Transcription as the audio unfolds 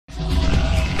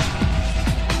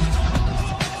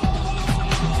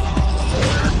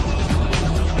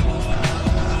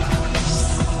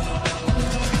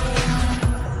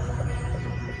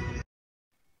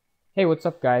Hey, what's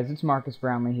up guys? It's Marcus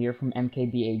Brownlee here from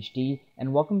MKBHD,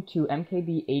 and welcome to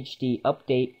MKBHD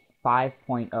Update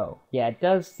 5.0. Yeah, it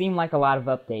does seem like a lot of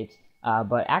updates,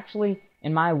 but actually,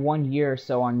 in my 1 year or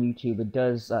so on YouTube, it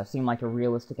does seem like a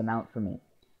realistic amount for me.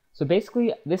 So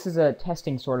basically, this is a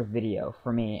testing sort of video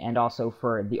for me, and also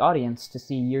for the audience to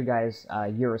see your guys,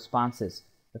 your responses.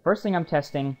 The first thing I'm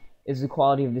testing is the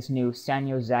quality of this new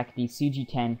Sanyo ZACD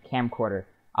CG10 camcorder.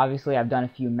 Obviously, I've done a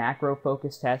few macro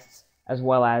focus tests, as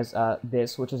well as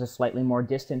this, which is a slightly more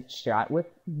distant shot with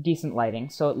decent lighting,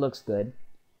 so it looks good.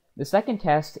 The second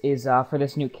test is for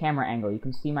this new camera angle. You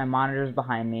can see my monitors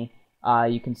behind me.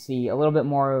 You can see a little bit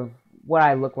more of what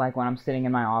I look like when I'm sitting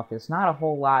in my office. Not a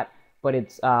whole lot, but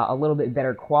it's a little bit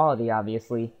better quality,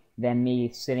 obviously, than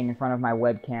me sitting in front of my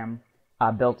webcam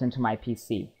built into my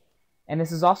PC. And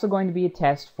this is also going to be a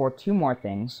test for two more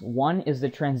things. One is the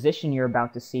transition you're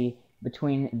about to see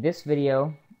between this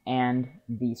video and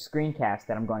the screencast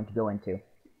that I'm going to go into.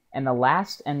 And the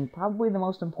last and probably the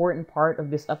most important part of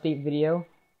this update video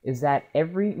is that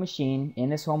every machine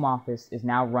in this home office is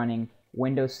now running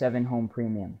Windows 7 Home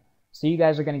Premium. So you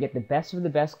guys are going to get the best of the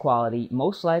best quality,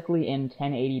 most likely in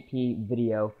 1080p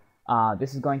video.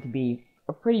 This is going to be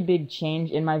a pretty big change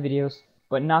in my videos,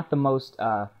 but not the most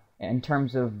in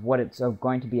terms of what it's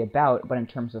going to be about, but in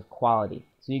terms of quality.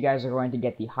 So you guys are going to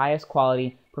get the highest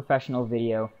quality professional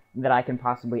video that I can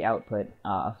possibly output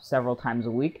several times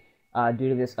a week due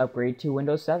to this upgrade to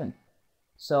Windows 7.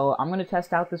 So I'm going to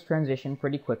test out this transition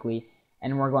pretty quickly,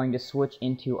 and we're going to switch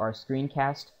into our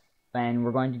screencast, and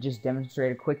we're going to just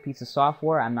demonstrate a quick piece of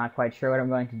software. I'm not quite sure what I'm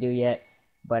going to do yet,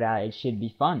 but it should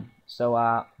be fun.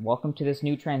 So welcome to this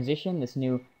new transition, this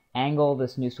new angle,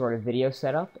 this new sort of video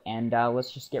setup, and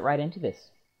let's just get right into this.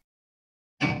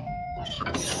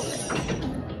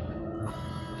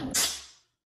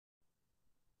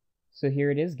 So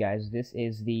here it is, guys. This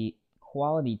is the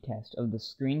quality test of the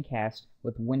screencast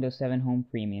with Windows 7 Home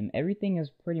Premium. Everything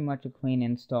is pretty much a clean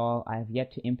install. I have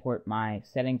yet to import my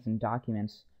settings and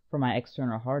documents from my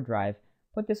external hard drive,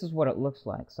 but this is what it looks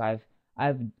like. So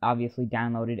I've obviously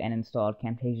downloaded and installed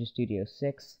Camtasia Studio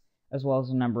 6, as well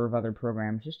as a number of other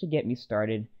programs just to get me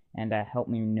started and help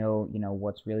me know,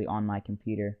 what's really on my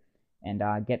computer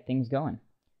and get things going.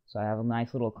 So I have a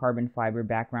nice little carbon fiber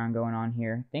background going on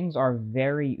here. Things are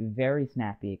very, very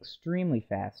snappy, extremely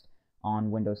fast on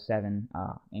Windows 7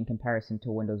 in comparison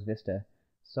to Windows Vista.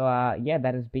 So yeah,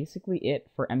 that is basically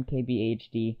it for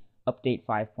MKBHD Update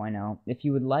 5.0. If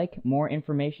you would like more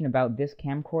information about this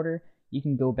camcorder, you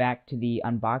can go back to the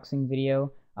unboxing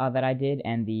video that I did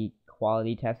and the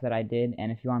quality test that I did. And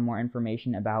if you want more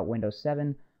information about Windows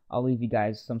 7, I'll leave you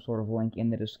guys some sort of link in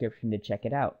the description to check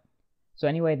it out. So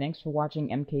anyway, thanks for watching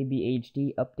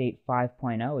MKBHD Update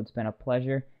 5.0. It's been a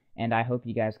pleasure, and I hope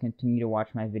you guys continue to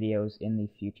watch my videos in the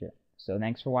future. So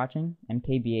thanks for watching.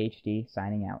 MKBHD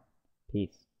signing out.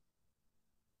 Peace.